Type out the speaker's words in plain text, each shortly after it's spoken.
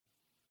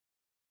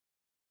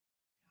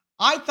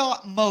I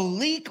thought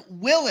Malik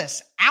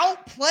Willis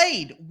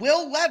outplayed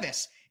Will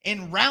Levis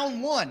in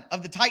round one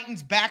of the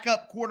Titans'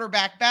 backup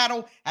quarterback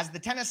battle as the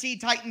Tennessee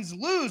Titans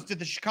lose to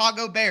the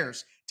Chicago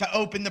Bears to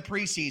open the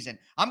preseason.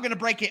 I'm going to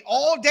break it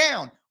all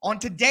down on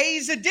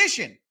today's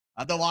edition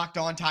of the Locked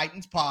On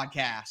Titans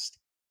podcast.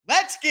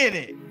 Let's get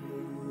it.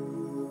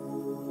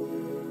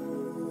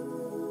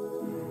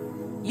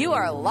 You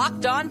are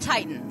Locked On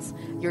Titans,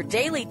 your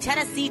daily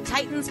Tennessee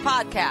Titans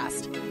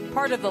podcast,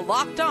 part of the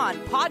Locked On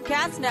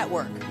Podcast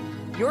Network,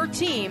 your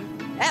team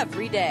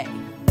every day.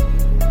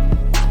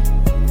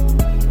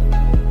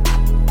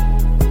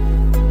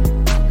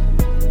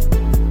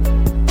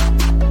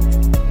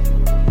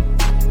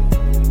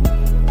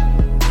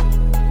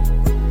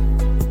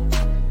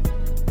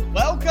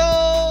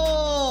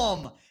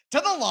 Welcome to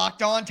the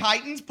Locked On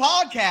Titans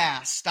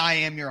podcast. I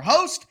am your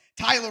host,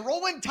 Tyler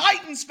Rowland.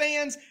 Titans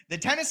fans, the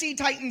Tennessee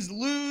Titans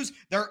lose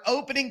their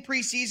opening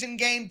preseason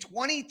game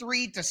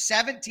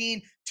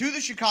 23-17 to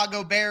the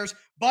Chicago Bears,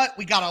 but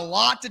we got a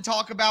lot to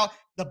talk about.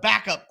 The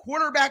backup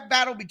quarterback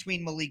battle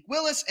between Malik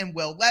Willis and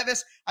Will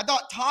Levis. I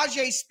thought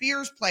Tyjae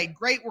Spears played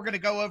great. We're going to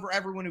go over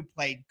everyone who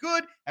played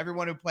good,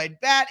 everyone who played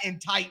bad,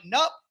 and tighten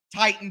up,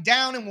 tighten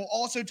down, and we'll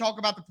also talk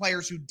about the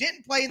players who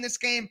didn't play in this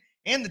game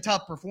and the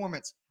tough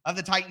performance of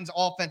the Titans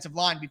offensive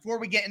line. Before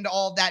we get into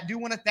all of that, I do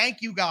want to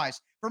thank you guys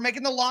for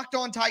making the Locked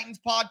On Titans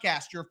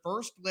podcast your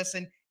first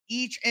listen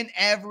each and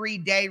every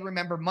day.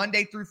 Remember,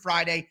 Monday through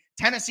Friday,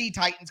 Tennessee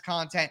Titans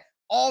content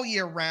all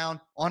year round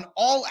on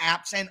all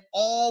apps and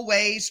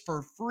always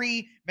for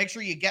free. Make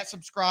sure you get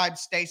subscribed,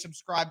 stay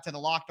subscribed to the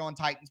Locked On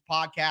Titans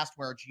podcast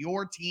where it's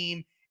your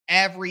team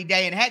every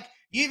day. And heck,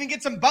 you even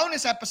get some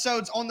bonus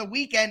episodes on the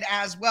weekend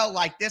as well,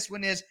 like this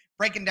one is,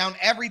 breaking down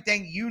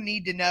everything you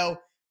need to know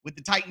with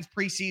the Titans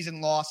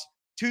preseason loss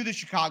to the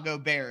Chicago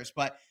Bears.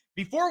 But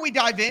before we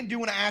dive in, do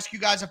want to ask you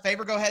guys a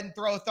favor. Go ahead and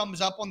throw a thumbs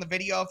up on the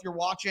video if you're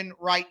watching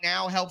right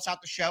now. Helps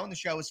out the show, and the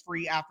show is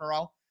free after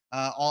all.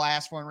 All I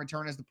ask for in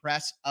return is the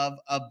press of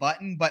a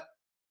button. But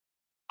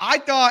I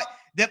thought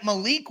that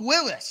Malik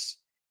Willis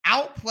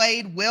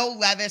outplayed Will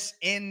Levis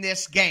in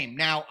this game.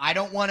 Now, I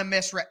don't want to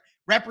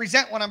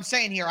misrepresent what I'm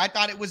saying here. I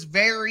thought it was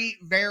very,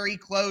 very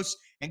close.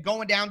 And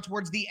going down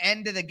towards the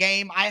end of the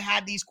game, I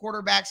had these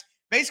quarterbacks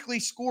basically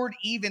scored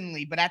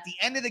evenly. But at the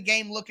end of the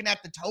game, looking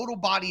at the total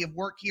body of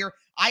work here,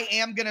 I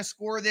am going to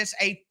score this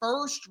a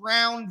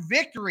first-round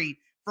victory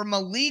for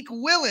Malik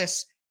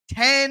Willis,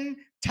 10-9.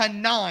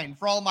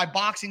 For all my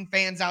boxing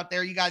fans out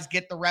there, you guys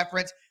get the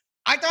reference.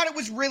 I thought it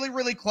was really,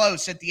 really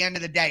close at the end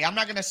of the day. I'm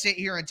not going to sit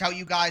here and tell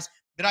you guys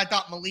that I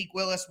thought Malik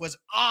Willis was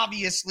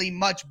obviously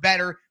much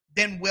better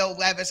than Will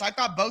Levis. I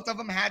thought both of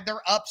them had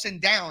their ups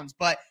and downs,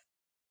 but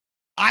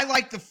I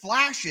like the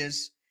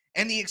flashes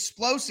and the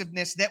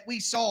explosiveness that we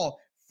saw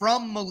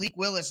from Malik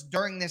Willis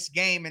during this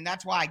game, and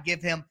that's why I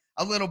give him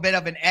a little bit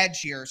of an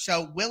edge here.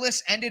 So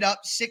Willis ended up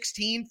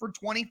 16 for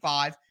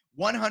 25,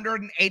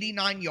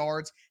 189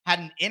 yards, had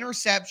an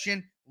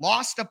interception,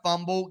 lost a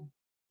fumbled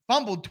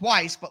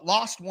twice, but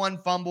lost one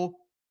fumble.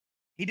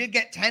 He did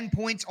get 10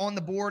 points on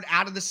the board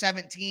out of the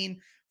 17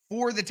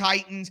 for the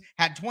Titans,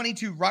 had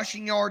 22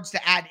 rushing yards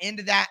to add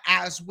into that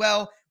as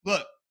well.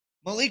 Look,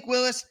 Malik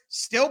Willis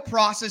still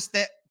processes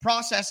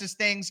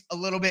things a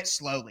little bit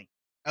slowly,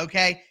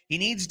 okay? He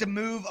needs to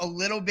move a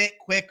little bit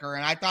quicker,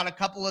 and I thought a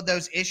couple of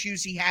those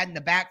issues he had in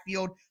the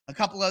backfield, a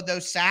couple of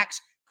those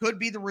sacks, could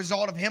be the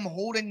result of him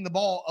holding the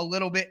ball a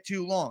little bit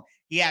too long.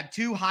 He had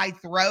two high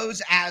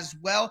throws as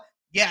well.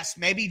 Yes,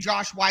 maybe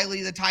Josh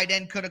Wiley, the tight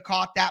end, could have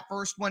caught that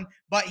first one,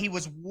 but he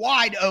was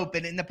wide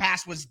open, and the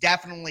pass was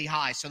definitely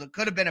high, so there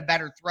could have been a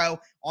better throw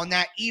on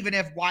that, even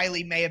if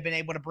Wiley may have been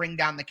able to bring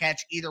down the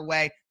catch. Either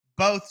way,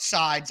 both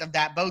sides of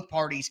that, both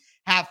parties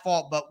have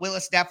fault, but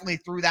Willis definitely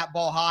threw that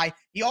ball high.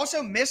 He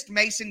also missed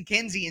Mason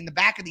Kinsey in the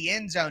back of the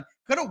end zone.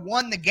 Could have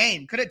won the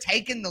game, could have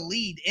taken the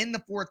lead in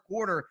the fourth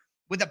quarter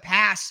with a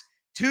pass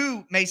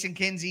to Mason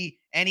Kinsey,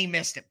 and he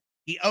missed him.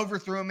 He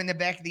overthrew him in the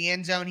back of the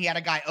end zone. He had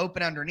a guy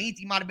open underneath.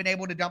 He might have been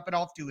able to dump it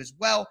off to as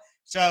well.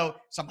 So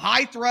some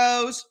high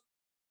throws,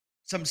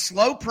 some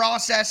slow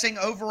processing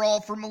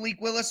overall for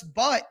Malik Willis,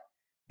 but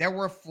there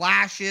were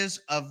flashes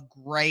of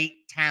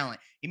great talent.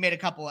 He made a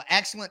couple of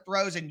excellent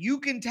throws, and you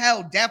can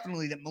tell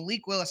definitely that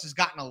Malik Willis has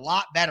gotten a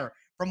lot better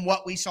from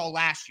what we saw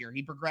last year.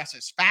 He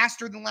progresses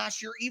faster than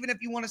last year. Even if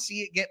you want to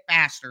see it get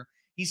faster,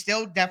 he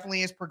still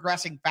definitely is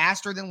progressing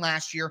faster than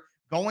last year,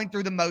 going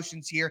through the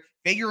motions here,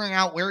 figuring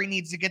out where he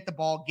needs to get the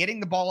ball, getting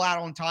the ball out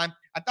on time.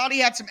 I thought he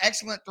had some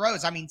excellent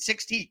throws. I mean,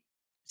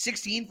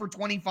 16 for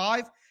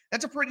 25,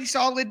 that's a pretty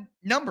solid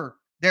number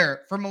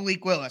there for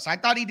Malik Willis. I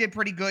thought he did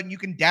pretty good, and you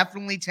can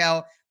definitely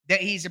tell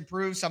that he's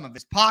improved some of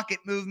his pocket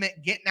movement,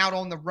 getting out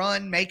on the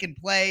run, making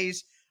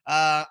plays.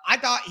 I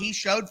thought he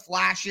showed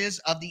flashes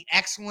of the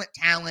excellent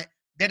talent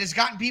that has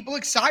gotten people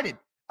excited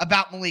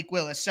about Malik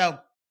Willis. So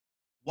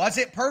was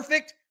it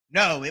perfect?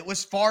 No, it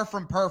was far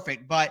from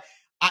perfect, but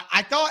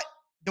I thought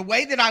the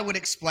way that I would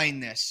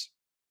explain this,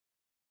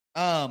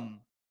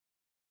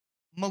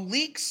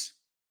 Malik's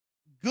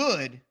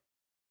good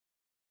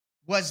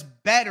was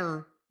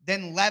better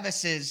than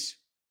Levis's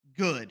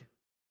good.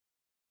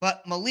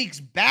 but Malik's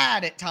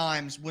bad at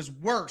times was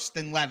worse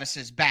than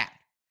Levis's bad.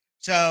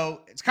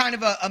 So it's kind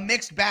of a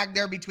mixed bag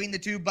there between the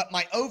two. But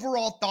my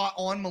overall thought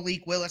on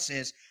Malik Willis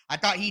is I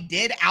thought he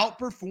did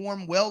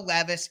outperform Will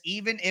Levis,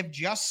 even if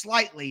just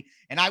slightly.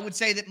 And I would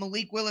say that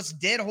Malik Willis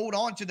did hold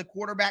on to the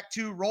quarterback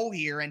 2 role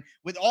here. And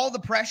with all the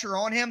pressure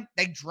on him,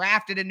 they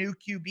drafted a new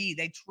QB.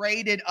 They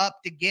traded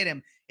up to get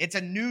him. It's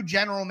a new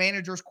general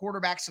manager's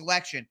quarterback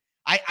selection.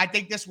 I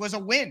think this was a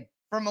win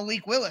for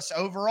Malik Willis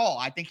overall.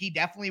 I think he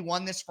definitely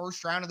won this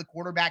first round of the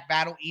quarterback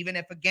battle, even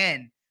if,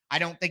 again, I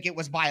don't think it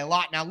was by a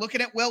lot. Now,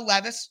 looking at Will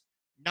Levis,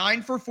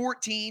 9 for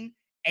 14,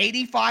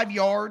 85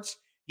 yards.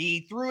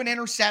 He threw an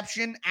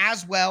interception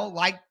as well,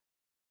 like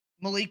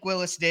Malik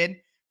Willis did.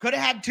 Could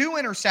have had 2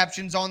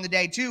 interceptions on the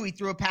day, too. He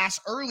threw a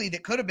pass early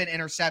that could have been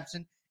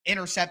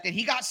intercepted.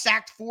 He got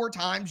sacked 4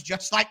 times,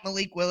 just like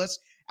Malik Willis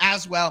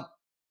as well.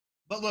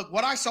 But look,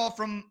 what I saw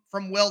from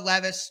Will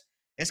Levis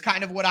is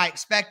kind of what I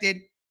expected.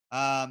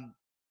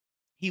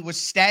 He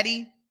was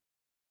steady.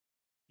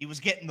 He was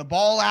getting the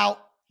ball out.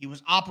 He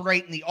was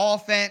operating the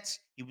offense.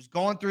 He was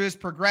going through his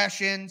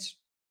progressions.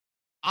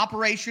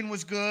 Operation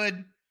was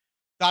good.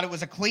 Thought it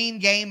was a clean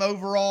game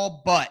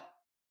overall. But,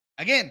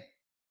 again,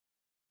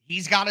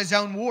 he's got his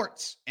own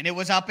warts, and it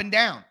was up and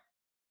down.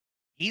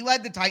 He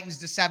led the Titans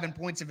to 7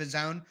 points of his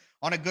own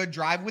on a good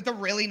drive with a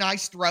really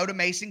nice throw to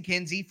Mason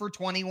Kinsey for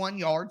 21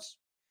 yards.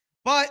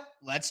 But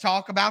let's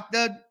talk about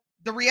the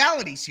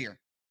realities here.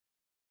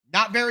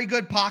 Not very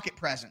good pocket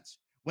presence.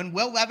 When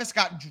Will Levis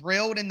got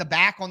drilled in the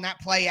back on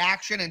that play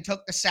action and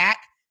took the sack,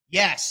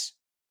 yes,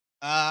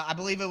 I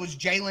believe it was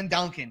Jalen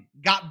Duncan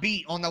got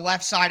beat on the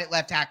left side at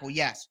left tackle,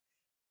 yes.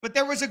 But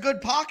there was a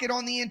good pocket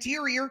on the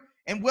interior,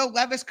 and Will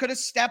Levis could have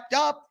stepped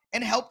up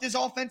and helped his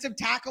offensive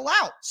tackle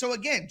out. So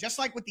again, just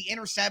like with the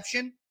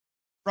interception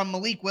from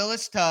Malik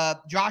Willis to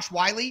Josh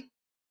Wiley,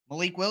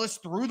 Malik Willis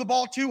threw the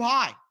ball too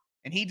high,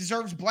 and he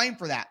deserves blame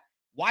for that.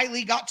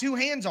 Wiley got 2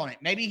 hands on it.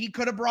 Maybe he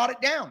could have brought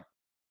it down.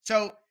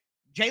 So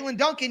Jalen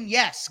Duncan,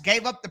 yes,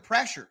 gave up the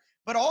pressure,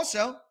 but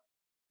also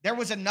there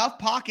was enough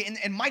pocket,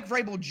 and Mike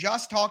Vrabel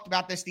just talked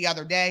about this the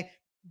other day,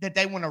 that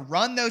they want to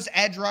run those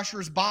edge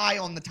rushers by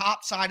on the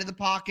top side of the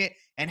pocket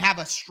and have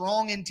a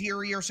strong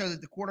interior so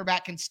that the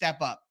quarterback can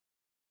step up.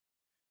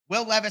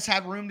 Will Levis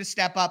had room to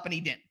step up, and he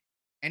didn't,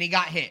 and he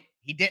got hit.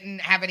 He didn't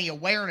have any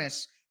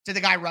awareness to the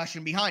guy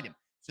rushing behind him.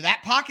 So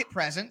that pocket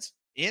presence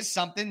is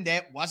something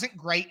that wasn't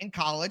great in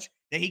college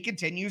that he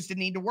continues to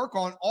need to work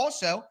on.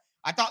 Also,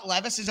 I thought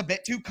Levis is a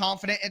bit too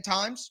confident at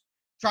times,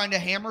 trying to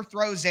hammer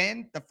throws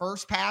in. The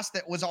first pass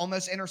that was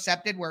almost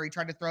intercepted where he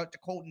tried to throw it to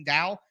Colton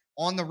Dow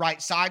on the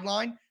right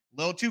sideline, a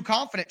little too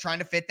confident trying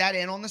to fit that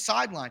in on the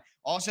sideline.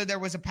 Also, there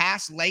was a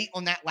pass late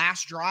on that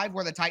last drive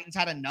where the Titans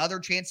had another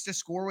chance to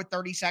score with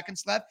 30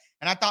 seconds left,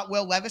 and I thought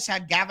Will Levis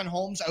had Gavin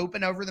Holmes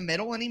open over the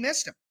middle, and he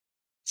missed him.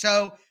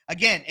 So,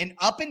 again, an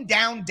up and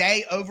down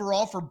day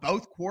overall for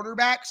both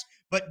quarterbacks,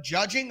 but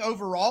judging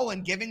overall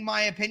and giving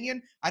my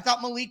opinion, I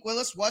thought Malik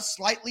Willis was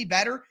slightly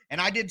better, and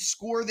I did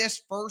score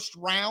this first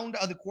round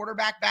of the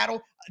quarterback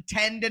battle a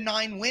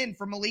 10-9 win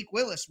for Malik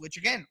Willis, which,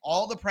 again,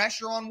 all the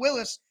pressure on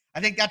Willis,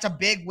 I think that's a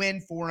big win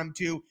for him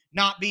to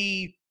not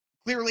be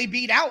clearly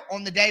beat out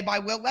on the day by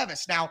Will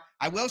Levis. Now,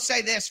 I will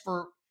say this,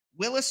 for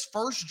Willis'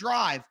 first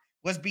drive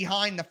was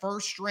behind the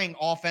first string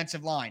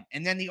offensive line,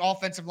 and then the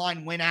offensive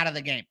line went out of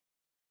the game.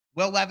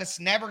 Will Levis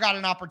never got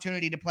an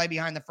opportunity to play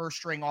behind the first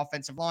string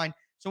offensive line.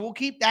 So we'll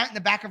keep that in the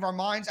back of our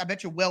minds. I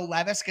bet you Will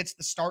Levis gets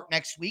the start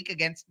next week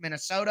against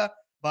Minnesota.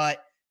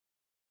 But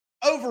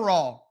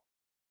overall,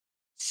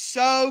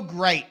 so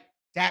great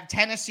to have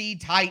Tennessee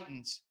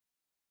Titans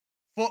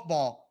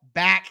football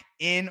back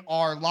in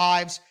our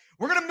lives.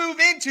 We're going to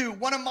move into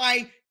one of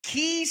my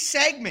key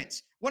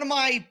segments, one of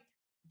my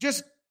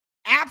just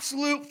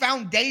absolute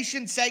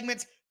foundation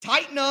segments,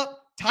 Tighten Up,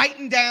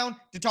 Tighten Down,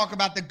 to talk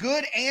about the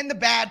good and the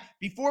bad.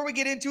 Before we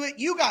get into it,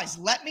 you guys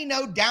let me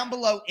know down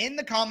below in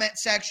the comment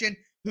section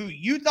who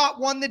you thought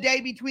won the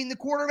day between the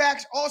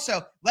quarterbacks.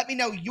 Also, let me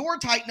know your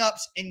Tighten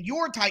Ups and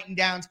your Tighten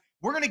Downs.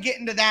 We're going to get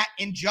into that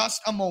in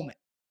just a moment.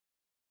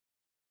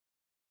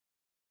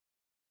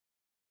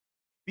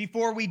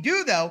 Before we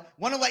do, though,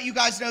 want to let you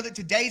guys know that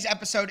today's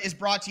episode is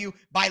brought to you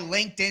by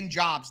LinkedIn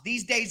Jobs.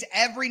 These days,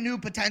 every new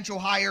potential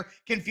hire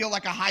can feel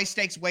like a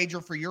high-stakes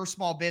wager for your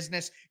small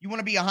business. You want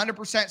to be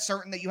 100%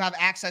 certain that you have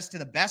access to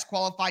the best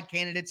qualified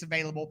candidates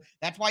available.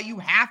 That's why you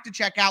have to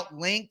check out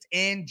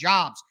LinkedIn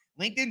Jobs.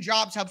 LinkedIn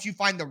Jobs helps you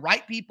find the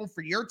right people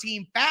for your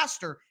team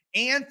faster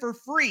and for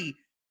free.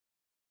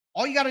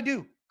 All you got to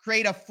do,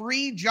 create a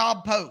free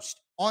job post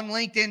on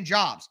LinkedIn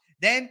Jobs.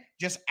 Then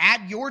just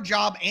add your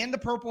job and the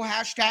purple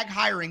hashtag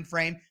hiring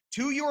frame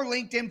to your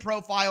LinkedIn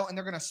profile, and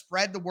they're going to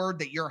spread the word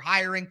that you're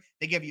hiring.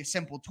 They give you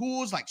simple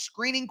tools like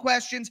screening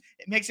questions.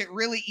 It makes it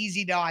really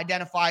easy to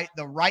identify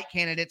the right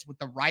candidates with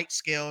the right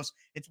skills.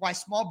 It's why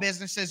small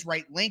businesses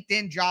rate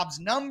LinkedIn Jobs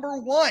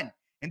 #1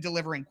 in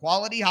delivering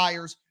quality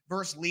hires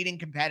versus leading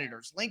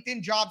competitors.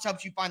 LinkedIn Jobs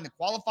helps you find the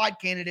qualified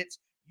candidates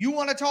you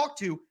want to talk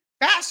to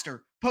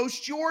faster.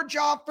 Post your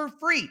job for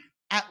free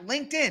at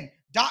LinkedIn.com/Tighten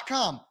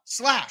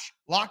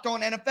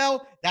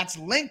linkedin.com/LockedOnNFL. That's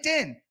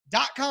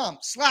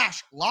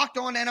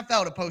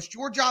linkedin.com/LockedOnNFL to post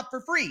your job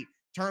for free.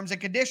 Terms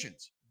and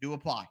conditions do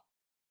apply.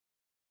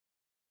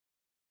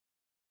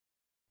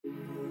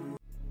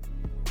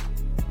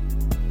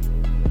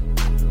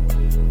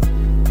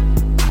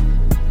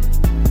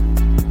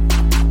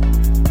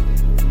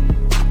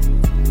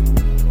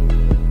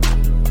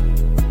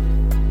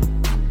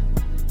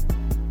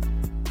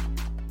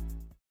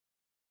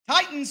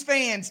 Titans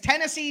fans,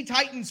 Tennessee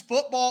Titans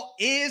football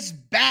is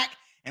back,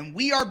 and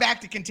we are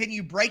back to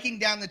continue breaking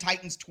down the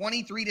Titans'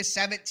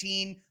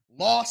 23-17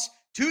 loss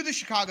to the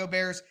Chicago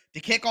Bears to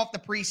kick off the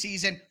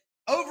preseason.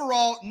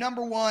 Overall,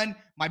 number one,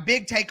 my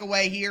big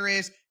takeaway here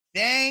is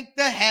thank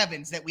the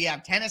heavens that we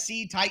have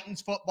Tennessee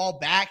Titans football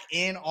back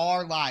in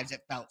our lives.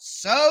 It felt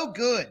so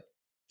good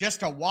just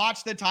to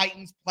watch the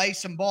Titans play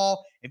some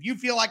ball. If you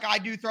feel like I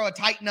do, throw a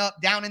Titan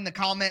up down in the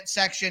comment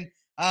section.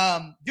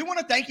 Do want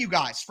to thank you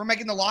guys for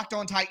making the Locked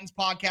On Titans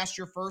podcast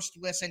your first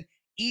listen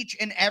each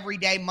and every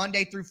day,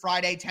 Monday through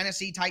Friday,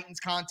 Tennessee Titans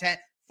content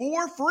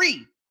for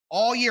free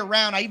all year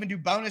round. I even do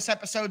bonus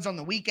episodes on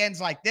the weekends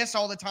like this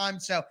all the time.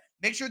 So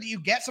make sure that you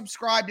get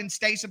subscribed and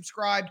stay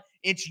subscribed.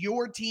 It's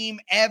your team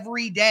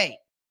every day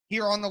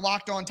here on the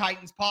Locked On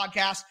Titans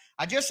podcast.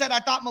 I just said I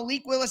thought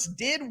Malik Willis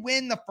did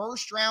win the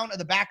first round of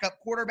the backup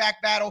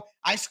quarterback battle.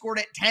 I scored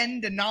it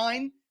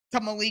 10-9.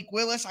 to Malik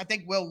Willis. I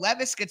think Will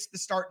Levis gets the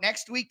start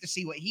next week to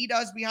see what he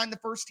does behind the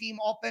first team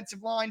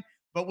offensive line.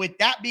 But with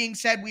that being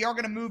said, we are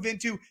going to move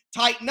into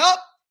Tighten Up,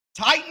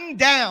 Tighten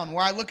Down,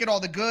 where I look at all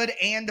the good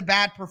and the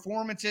bad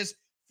performances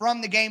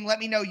from the game. Let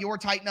me know your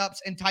Tighten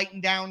Ups and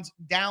Tighten Downs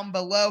down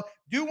below.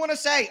 Do want to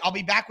say I'll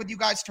be back with you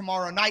guys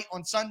tomorrow night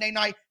on Sunday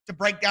night to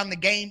break down the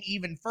game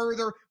even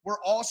further.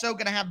 We're also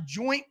going to have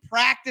joint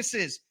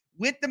practices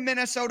with the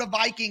Minnesota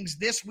Vikings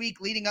this week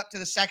leading up to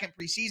the second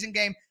preseason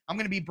game. I'm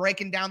going to be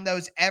breaking down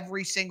those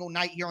every single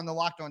night here on the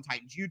Locked On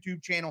Titans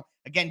YouTube channel.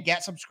 Again,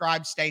 get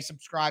subscribed, stay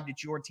subscribed.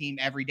 It's your team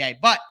every day.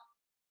 But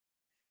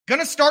going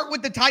to start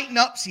with the Tighten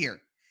Ups here.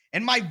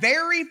 And my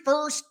very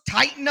first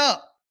Tighten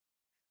Up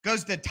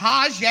goes to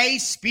Tyjae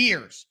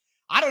Spears.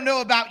 I don't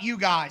know about you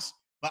guys,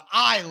 but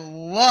I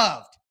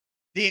loved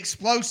the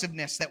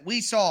explosiveness that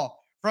we saw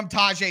from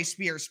Tyjae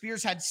Spears.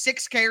 Spears had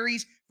 6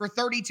 carries for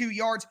 32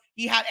 yards.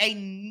 He had a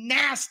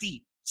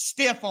nasty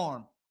stiff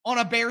arm on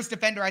a Bears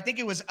defender. I think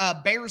it was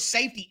Bears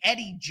safety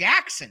Eddie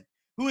Jackson,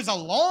 who is a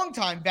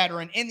longtime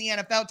veteran in the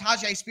NFL.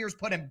 Tyjae Spears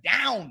put him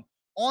down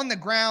on the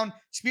ground.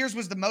 Spears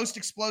was the most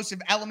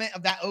explosive element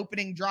of that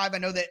opening drive. I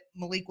know that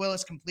Malik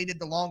Willis completed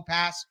the long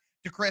pass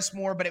to Chris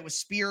Moore, but it was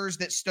Spears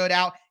that stood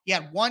out. He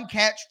had 1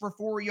 catch for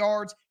 4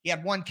 yards. He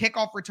had 1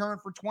 kickoff return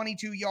for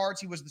 22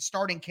 yards. He was the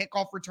starting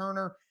kickoff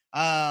returner.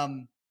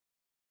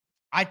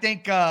 I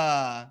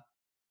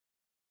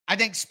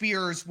think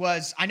Spears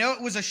was, I know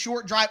it was a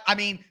short drive. I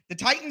mean, the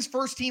Titans'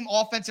 first team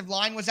offensive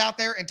line was out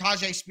there and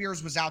Tyjae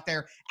Spears was out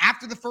there.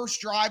 After the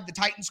first drive, the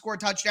Titans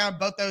scored a touchdown.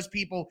 Both those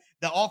people,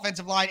 the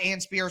offensive line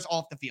and Spears,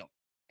 off the field.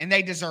 And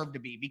they deserve to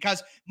be,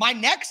 because my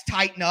next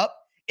Tighten Up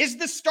is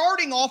the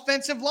starting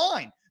offensive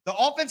line. The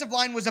offensive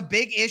line was a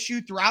big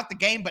issue throughout the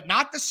game, but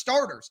not the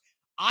starters.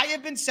 I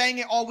have been saying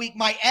it all week.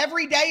 My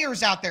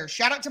everydayers out there,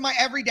 shout out to my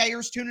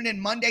everydayers tuning in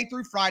Monday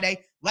through Friday.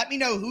 Let me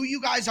know who you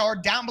guys are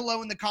down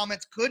below in the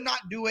comments. Could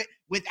not do it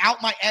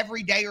without my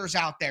everydayers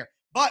out there.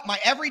 But my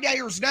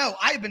everydayers know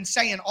I've been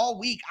saying all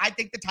week, I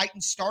think the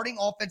Titans starting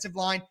offensive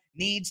line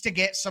needs to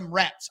get some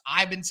reps.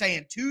 I've been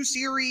saying 2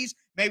 series,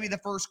 maybe the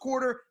first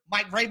quarter.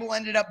 Mike Vrabel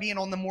ended up being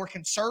on the more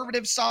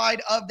conservative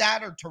side of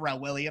that, or Terrell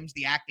Williams,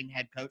 the acting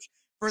head coach,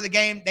 for the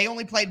game. They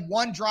only played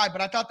 1 drive,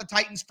 but I thought the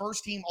Titans'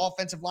 first team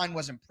offensive line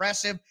was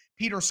impressive.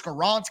 Peter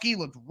Skoronski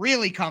looked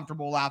really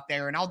comfortable out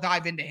there, and I'll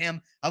dive into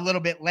him a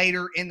little bit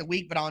later in the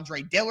week, but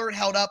Andre Dillard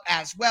held up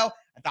as well.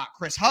 I thought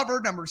Chris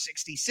Hubbard, number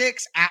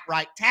 66, at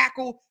right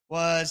tackle,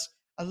 was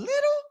a little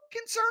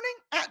concerning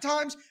at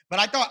times, but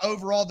I thought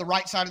overall the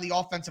right side of the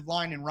offensive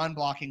line and run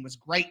blocking was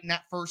great in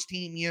that first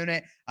team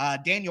unit.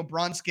 Daniel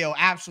Brunskill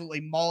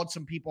absolutely mauled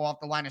some people off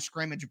the line of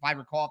scrimmage, if I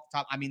recall off the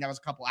top. I mean, that was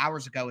a couple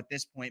hours ago at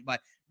this point, but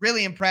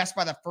really impressed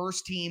by the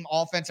first team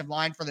offensive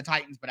line for the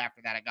Titans, but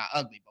after that it got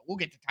ugly, but we'll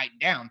get to Tighten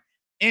Down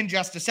in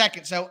just a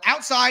second. So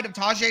outside of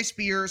Tyjae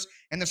Spears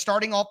and the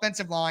starting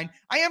offensive line,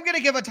 I am going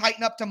to give a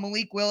Tighten Up to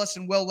Malik Willis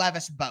and Will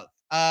Levis both.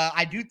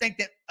 I do think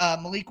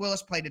that Malik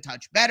Willis played a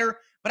touch better,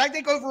 but I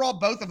think overall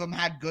both of them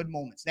had good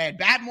moments. They had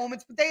bad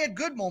moments, but they had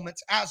good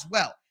moments as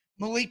well.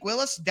 Malik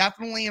Willis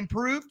definitely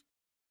improved.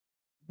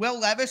 Will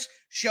Levis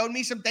showed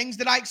me some things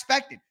that I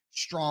expected.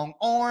 Strong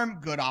arm,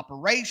 good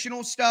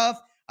operational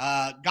stuff,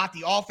 got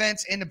the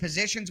offense into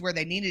positions where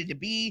they needed to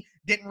be.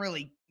 Didn't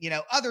really,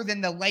 other than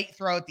the late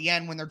throw at the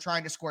end when they're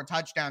trying to score a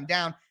touchdown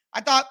down,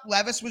 I thought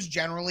Levis was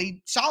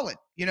generally solid.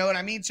 You know what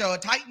I mean? So a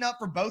Tighten Up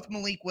for both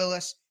Malik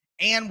Willis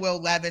and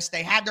Will Levis.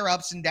 They had their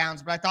ups and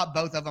downs, but I thought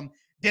both of them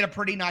did a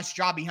pretty nice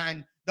job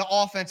behind the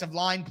offensive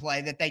line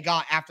play that they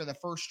got after the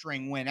first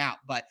string went out.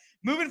 But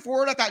moving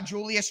forward, I thought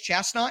Julius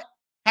Chestnut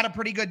had a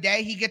pretty good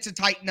day. He gets a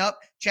Tighten Up.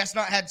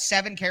 Chestnut had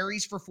 7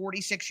 carries for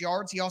 46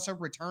 yards. He also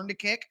returned a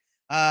kick.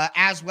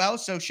 as well.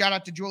 So shout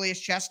out to Julius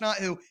Chestnut,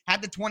 who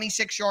had the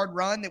 26-yard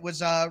run that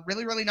was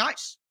really, really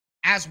nice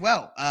as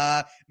well.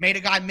 Made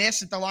a guy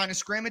miss at the line of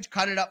scrimmage,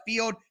 cut it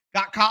upfield,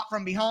 got caught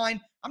from behind.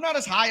 I'm not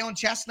as high on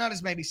Chestnut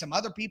as maybe some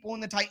other people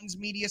in the Titans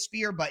media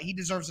sphere, but he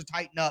deserves to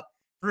tighten up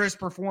for his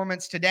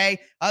performance today.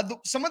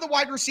 Some of the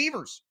wide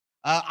receivers.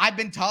 I've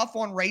been tough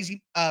on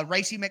Racy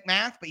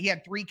McMath, but he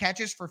had 3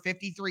 catches for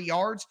 53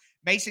 yards.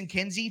 Mason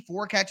Kinsey,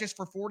 4 catches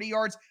for 40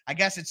 yards. I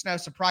guess it's no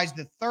surprise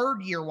the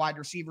third-year wide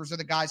receivers are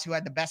the guys who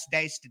had the best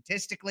day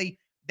statistically.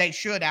 They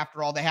should,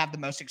 after all, they have the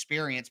most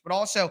experience. But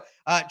also,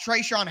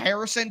 Trayshawn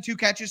Harrison, 2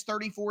 catches,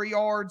 34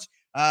 yards.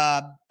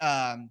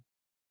 Carius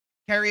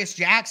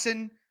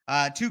Jackson,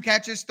 2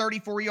 catches,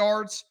 34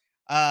 yards.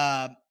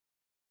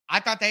 I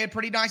thought they had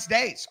pretty nice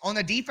days. On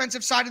the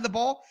defensive side of the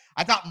ball,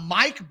 I thought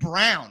Mike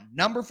Brown,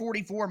 number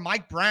 44,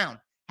 Mike Brown,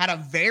 had a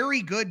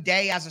very good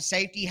day as a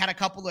safety, had a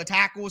couple of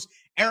tackles.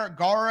 Eric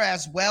Garra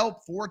as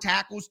well, 4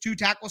 tackles, 2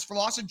 tackles for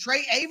loss. And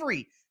Trey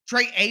Avery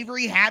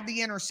had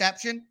the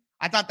interception.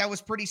 I thought that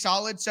was pretty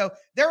solid. So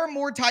there are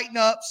more tighten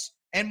ups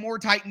and more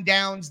tighten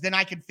downs than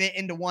I could fit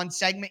into one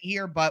segment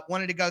here, but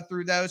wanted to go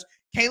through those.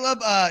 Caleb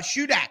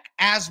Shudak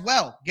as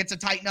well gets a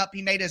tighten up.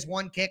 He made his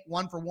 1 kick,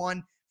 1 for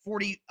 1.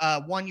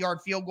 41-yard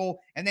field goal,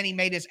 and then he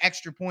made his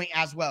extra point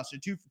as well. So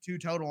 2 for 2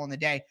 total on the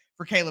day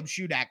for Caleb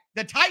Shudak.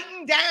 The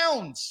Titan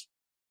Downs,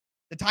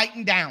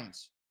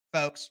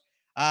 folks.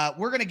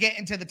 We're going to get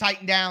into the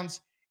Titan Downs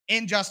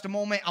in just a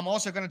moment. I'm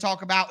also going to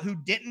talk about who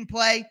didn't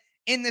play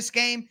in this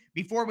game.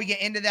 Before we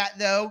get into that,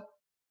 though,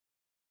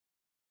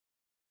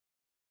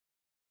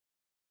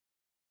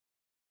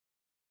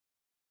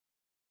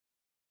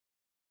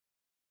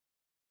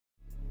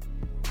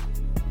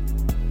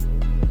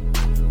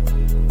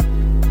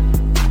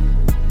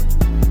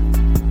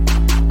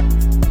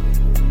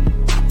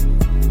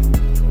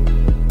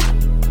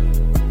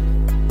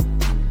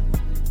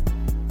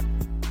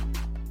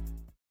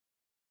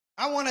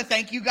 I want to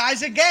thank you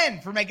guys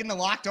again for making the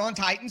Locked On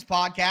Titans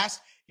podcast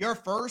your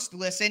first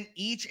listen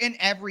each and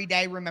every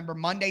day. Remember,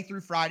 Monday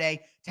through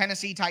Friday,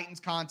 Tennessee Titans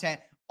content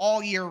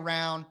all year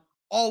round,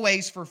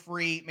 always for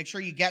free. Make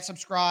sure you get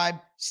subscribed,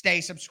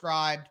 stay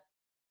subscribed.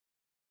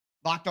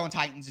 Locked On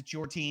Titans, it's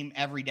your team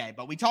every day.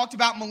 But we talked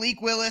about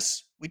Malik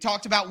Willis. We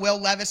talked about Will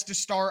Levis to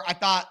start. I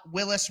thought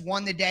Willis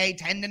won the day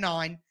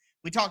 10-9.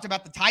 We talked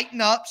about the Titan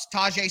ups,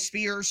 Tyjae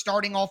Spears,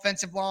 starting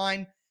offensive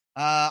line.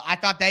 I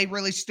thought they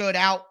really stood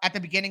out at the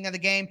beginning of the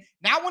game.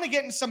 Now I want to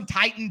get into some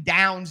Titan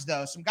downs,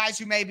 though. Some guys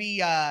who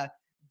maybe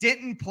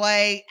didn't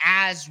play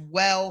as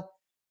well.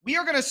 We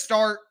are going to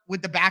start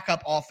with the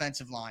backup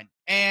offensive line.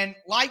 And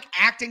like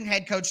acting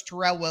head coach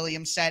Terrell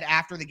Williams said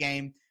after the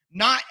game,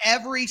 not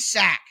every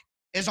sack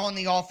is on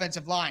the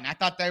offensive line. I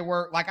thought they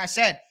were, like I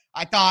said,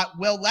 I thought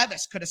Will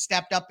Levis could have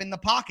stepped up in the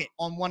pocket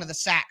on one of the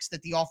sacks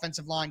that the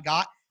offensive line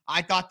got.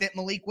 I thought that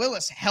Malik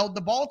Willis held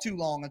the ball too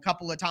long a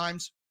couple of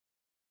times.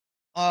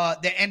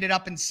 That ended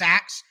up in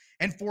sacks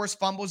and forced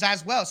fumbles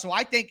as well. So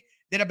I think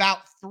that about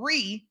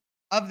 3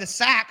 of the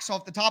sacks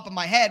off the top of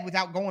my head,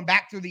 without going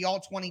back through the all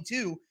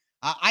 22,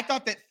 I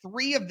thought that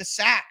 3 of the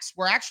sacks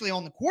were actually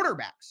on the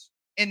quarterbacks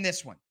in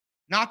this one,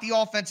 not the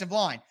offensive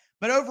line.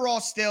 But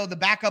overall, still, the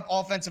backup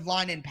offensive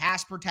line in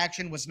pass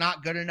protection was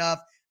not good enough.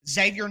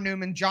 Xavier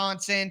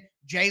Newman-Johnson,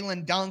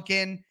 Jalen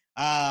Duncan,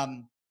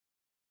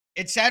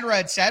 et cetera,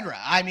 et cetera.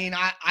 I mean,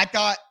 I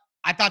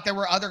thought there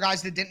were other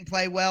guys that didn't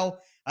play well.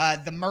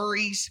 The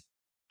Murrays,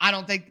 I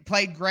don't think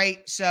played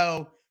great.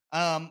 So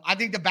I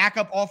think the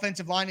backup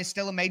offensive line is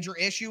still a major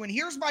issue. And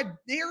here's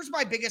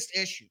my biggest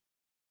issue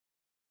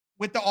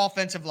with the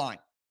offensive line.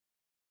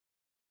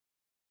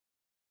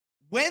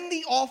 When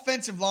the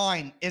offensive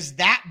line is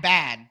that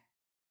bad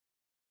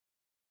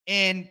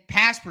in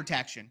pass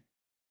protection,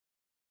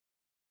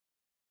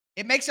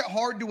 it makes it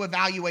hard to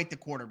evaluate the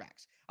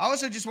quarterbacks. I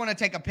also just want to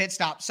take a pit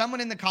stop.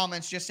 Someone in the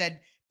comments just said,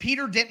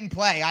 Peter didn't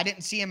play. I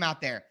didn't see him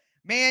out there.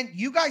 Man,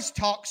 you guys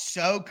talk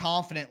so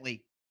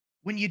confidently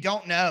when you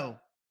don't know.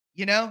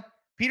 You know,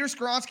 Peter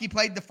Skoronski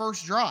played the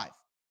first drive.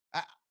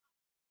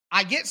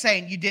 I get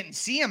saying you didn't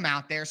see him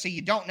out there, so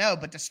you don't know,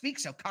 but to speak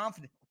so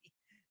confidently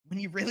when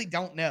you really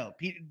don't know.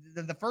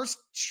 The first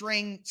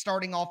string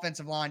starting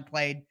offensive line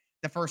played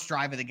the first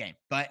drive of the game.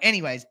 But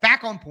anyways,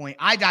 back on point.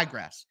 I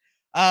digress.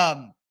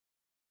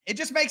 It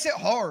just makes it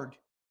hard.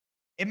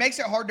 It makes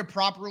it hard to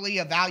properly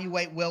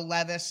evaluate Will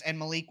Levis and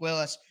Malik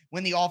Willis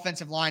when the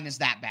offensive line is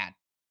that bad.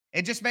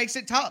 It just makes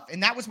it tough.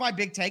 And that was my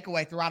big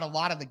takeaway throughout a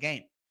lot of the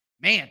game.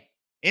 Man,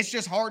 it's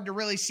just hard to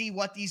really see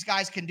what these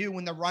guys can do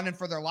when they're running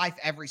for their life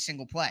every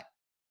single play.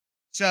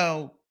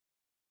 So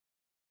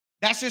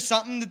that's just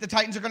something that the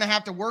Titans are going to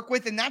have to work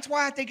with. And that's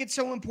why I think it's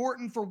so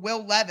important for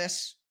Will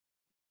Levis,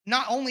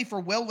 not only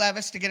for Will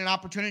Levis to get an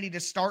opportunity to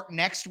start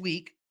next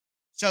week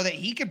so that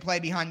he can play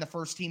behind the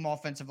first team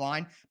offensive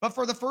line, but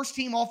for the first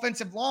team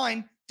offensive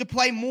line to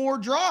play more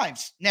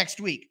drives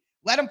next week.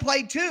 Let him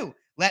play 2.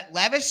 Let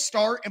Levis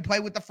start and play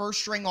with the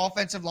first string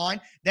offensive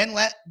line. Then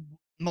let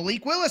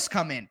Malik Willis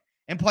come in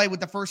and play with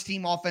the first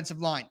team offensive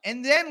line.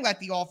 And then let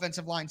the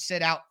offensive line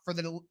sit out for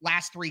the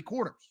last 3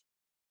 quarters.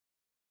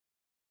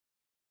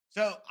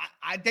 So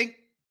I think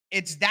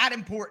it's that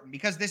important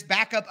because this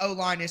backup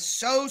O-line is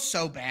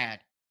so bad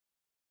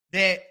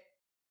that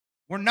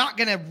we're not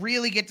going to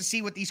really get to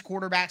see what these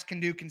quarterbacks can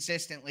do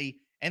consistently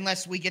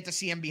unless we get to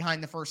see them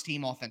behind the first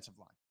team offensive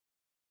line.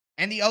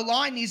 And the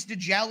O-line needs to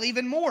gel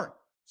even more.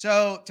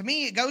 So to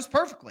me, it goes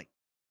perfectly.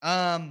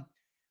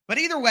 But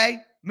either way,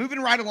 moving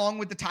right along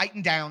with the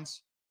Titan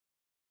Downs,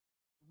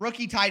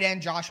 rookie tight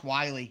end Josh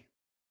Wiley.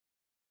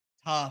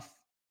 Tough.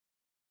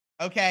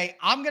 Okay,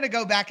 I'm going to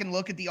go back and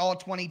look at the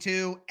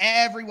all-22.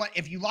 Everyone,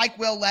 if you like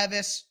Will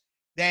Levis,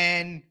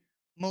 then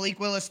Malik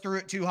Willis threw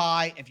it too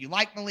high. If you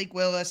like Malik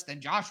Willis, then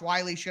Josh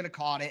Wiley should have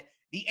caught it.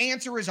 The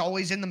answer is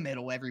always in the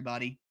middle,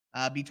 everybody,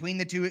 between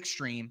the two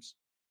extremes.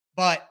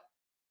 But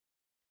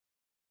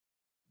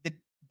the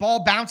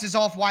ball bounces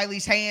off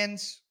Wiley's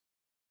hands.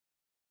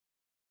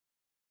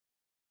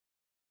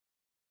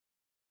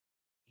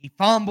 He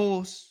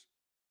fumbles.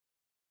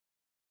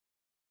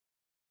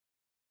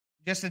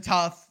 Just a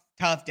tough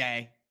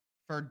day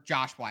for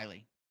Josh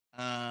Wiley.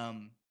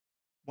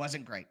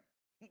 Wasn't great.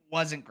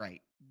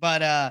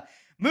 But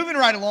moving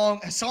right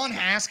along, Hassan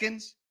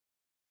Haskins.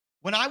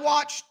 When I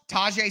watched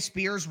Tyjae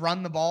Spears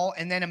run the ball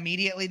and then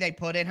immediately they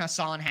put in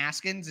Hassan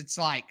Haskins, it's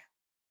like,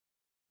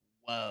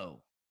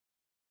 whoa.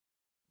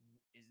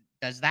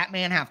 Does that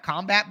man have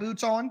combat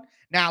boots on?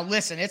 Now,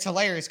 listen, it's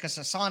hilarious because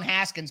Hassan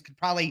Haskins could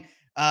probably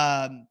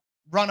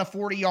run a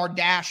 40-yard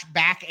dash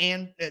back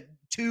and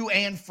to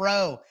and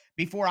fro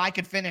before I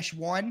could finish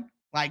one.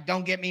 Like,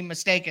 don't get me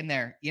mistaken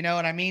there. You know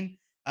what I mean?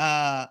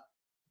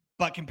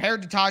 But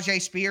compared to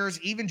Tyjae Spears,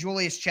 even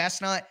Julius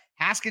Chestnut,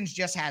 Haskins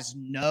just has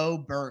no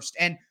burst.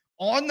 And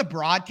on the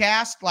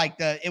broadcast, I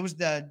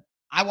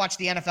watched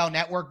the NFL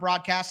Network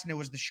broadcast, and it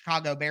was the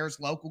Chicago Bears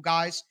local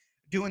guys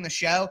doing the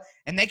show.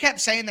 And they kept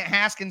saying that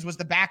Haskins was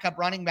the backup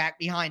running back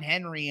behind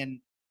Henry. And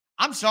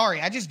I'm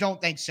sorry, I just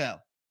don't think so.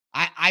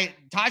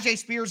 Tyjae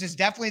Spears is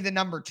definitely the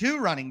number 2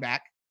 running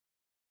back.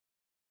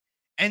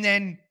 And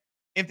then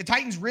if the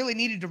Titans really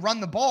needed to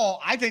run the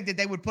ball, I think that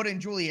they would put in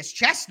Julius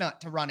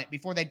Chestnut to run it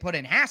before they'd put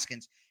in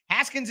Haskins.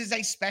 Haskins is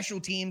a special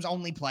teams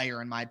only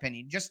player, in my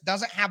opinion. Just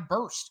doesn't have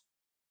burst.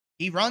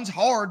 He runs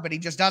hard, but he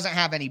just doesn't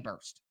have any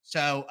burst.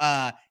 So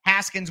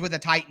Haskins with a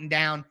Titan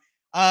down.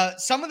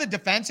 Some of the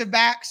defensive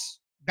backs,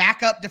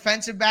 backup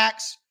defensive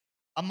backs,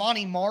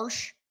 Amani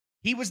Marsh,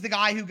 he was the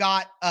guy who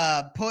got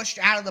pushed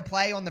out of the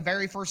play on the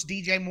very first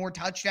DJ Moore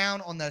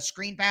touchdown on the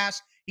screen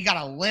pass. He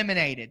got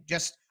eliminated,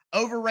 just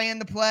overran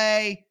the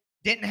play,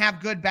 didn't have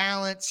good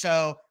balance.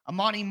 So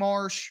Amani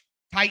Marsh,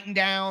 Titan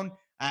down.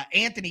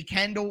 Anthony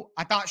Kendall,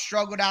 I thought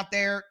struggled out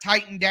there,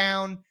 Titan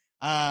down.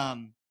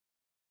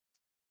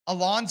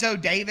 Alonzo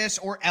Davis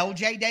or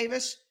LJ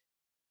Davis.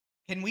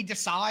 Can we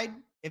decide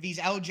if he's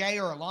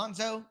LJ or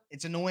Alonzo?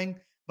 It's annoying.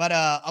 But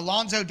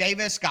Alonzo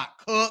Davis got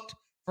cooked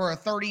for a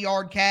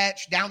 30-yard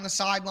catch down the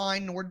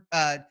sideline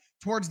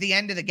towards the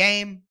end of the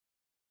game.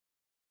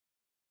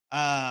 So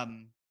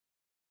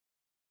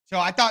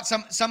I thought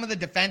some of the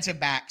defensive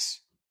backs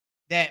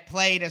that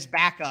played as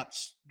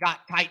backups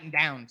got Titan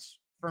downs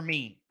for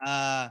me.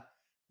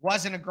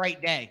 Wasn't a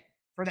great day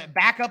for the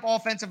backup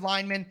offensive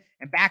linemen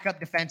and backup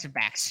defensive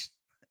backs.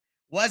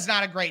 Was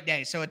not a great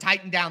day. So a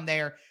Titan down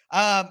there.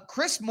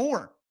 Chris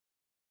Moore.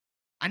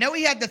 I know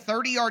he had the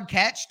 30-yard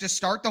catch to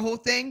start the whole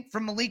thing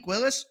from Malik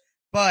Willis,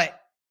 but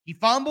he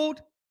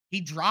fumbled.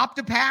 He dropped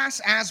a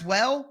pass as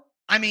well.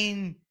 I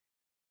mean,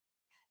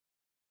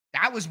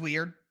 that was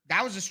weird.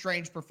 That was a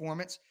strange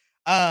performance.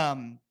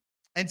 And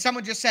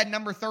someone just said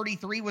number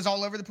 33 was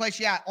all over the place.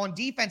 Yeah, on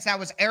defense, that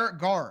was Eric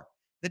Garr,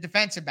 the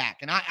defensive back.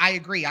 And I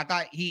agree. I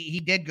thought he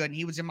did good, and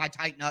he was in my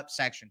Tighten Up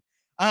section.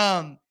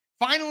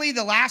 Finally,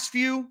 the last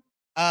few,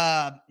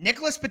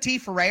 Nicholas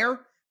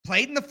Petit-Ferrer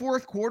played in the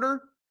fourth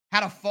quarter,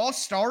 had a false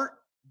start,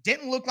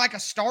 didn't look like a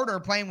starter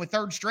playing with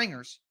third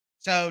stringers.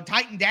 So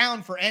Tighten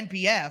down for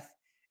NPF.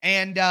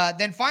 And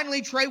then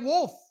finally, Trey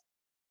Wolf.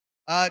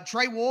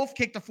 Trey Wolf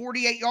kicked a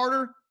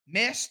 48-yarder,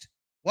 missed,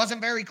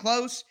 wasn't very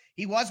close.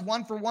 He was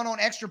 1 for 1 on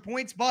extra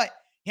points, but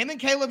him and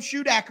Caleb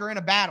Shudak are in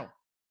a battle.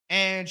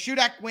 And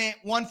Shudak went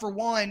 1 for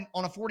 1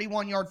 on a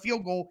 41-yard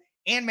field goal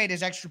and made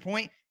his extra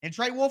point, and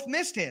Trey Wolf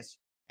missed his.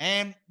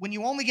 And when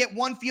you only get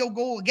 1 field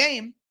goal a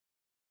game,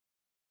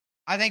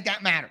 I think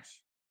that matters.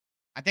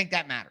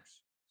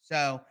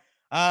 So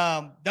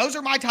those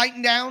are my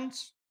Titan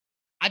downs.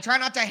 I try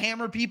not to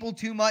hammer people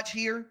too much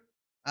here.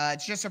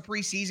 It's just a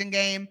preseason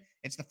game.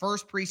 It's the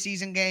first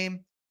preseason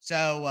game.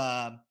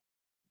 So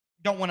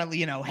don't want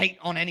to, hate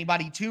on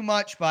anybody too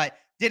much, but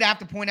did have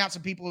to point out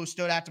some people who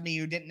stood out to me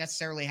who didn't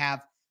necessarily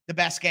have the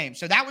best game.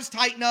 So that was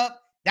Tighten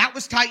Up. That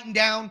was Tighten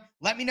Down.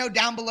 Let me know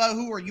down below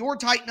who are your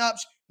Tighten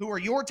Ups, who are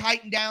your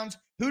Tighten Downs.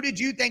 Who did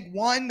you think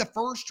won the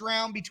first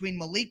round between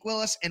Malik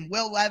Willis and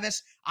Will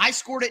Levis? I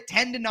scored it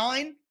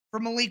 10-9 for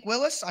Malik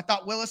Willis. I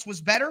thought Willis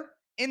was better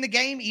in the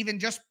game, even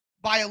just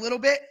by a little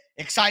bit.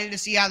 Excited to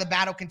see how the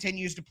battle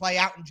continues to play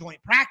out in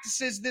joint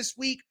practices this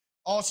week.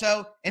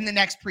 Also, in the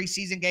next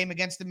preseason game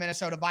against the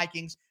Minnesota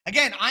Vikings.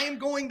 Again, I am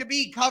going to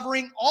be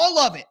covering all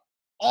of it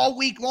all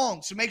week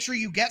long. So make sure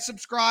you get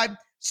subscribed,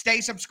 stay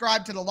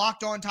subscribed to the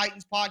Locked On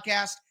Titans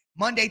podcast.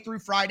 Monday through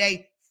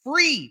Friday,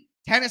 free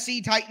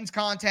Tennessee Titans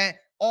content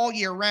all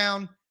year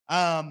round.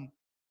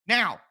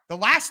 Now, the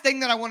last thing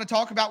that I want to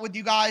talk about with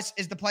you guys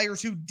is the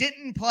players who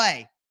didn't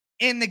play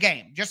in the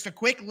game. Just a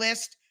quick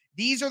list.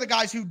 These are the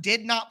guys who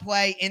did not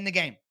play in the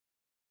game.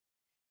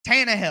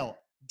 Tannehill,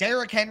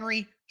 Derrick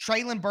Henry,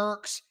 Treylon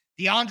Burks,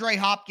 DeAndre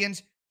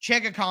Hopkins,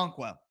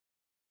 Chigakonkwo.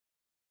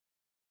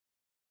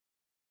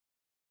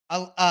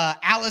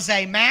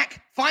 Alize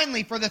Mack.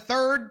 Finally, for the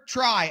third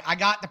try, I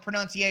got the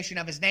pronunciation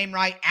of his name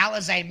right.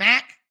 Alize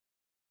Mack.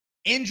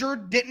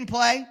 Injured, didn't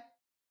play.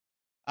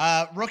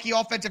 Rookie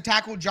offensive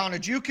tackle John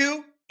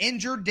Ojukwu.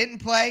 Injured, didn't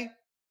play.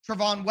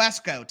 Trevon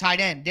Wesco, tight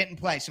end, didn't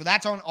play. So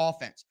that's on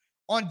offense.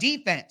 On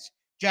defense,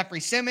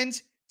 Jeffrey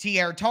Simmons,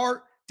 Tierre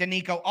Tart,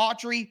 Danico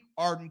Autry,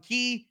 Arden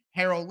Key,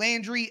 Harold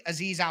Landry,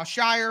 Azeez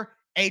Al-Shire,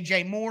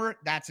 A.J. Moore,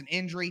 that's an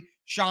injury.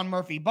 Sean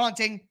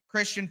Murphy-Bunting,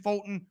 Christian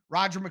Fulton,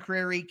 Roger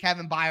McCreary,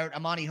 Kevin Byard,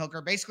 Amani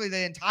Hooker. Basically,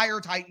 the entire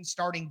Titans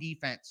starting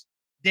defense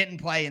didn't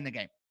play in the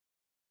game.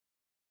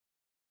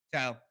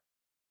 So,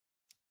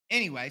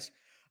 anyways,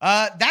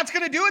 that's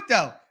going to do it,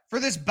 though,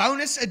 for this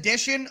bonus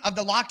edition of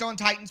the Locked On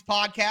Titans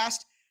podcast.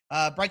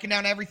 Breaking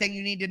down everything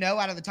you need to know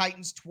out of the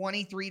Titans'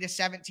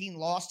 23-17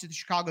 loss to the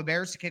Chicago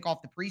Bears to kick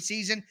off the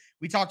preseason.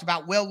 We talked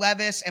about Will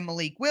Levis and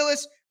Malik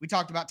Willis. We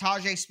talked about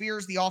Tyjae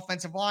Spears, the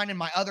offensive line, and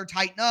my other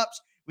Titan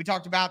ups. We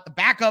talked about the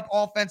backup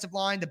offensive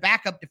line, the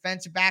backup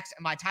defensive backs,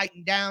 and my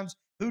Titan downs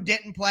who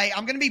didn't play.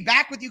 I'm going to be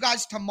back with you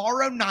guys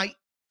tomorrow night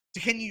to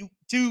continue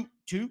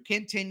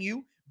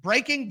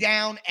breaking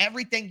down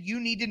everything you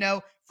need to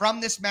know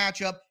from this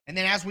matchup. And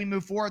then as we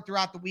move forward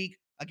throughout the week,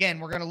 again,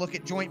 we're going to look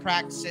at joint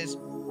practices.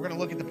 We're going to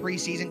look at the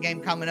preseason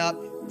game coming up.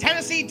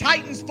 Tennessee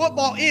Titans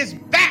football is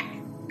back,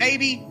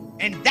 baby.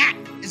 And that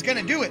is going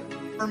to do it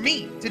for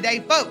me today,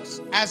 folks.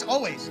 As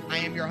always, I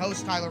am your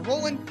host, Tyler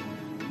Rowland.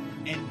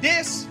 And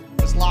this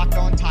was Locked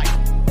On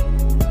Titans.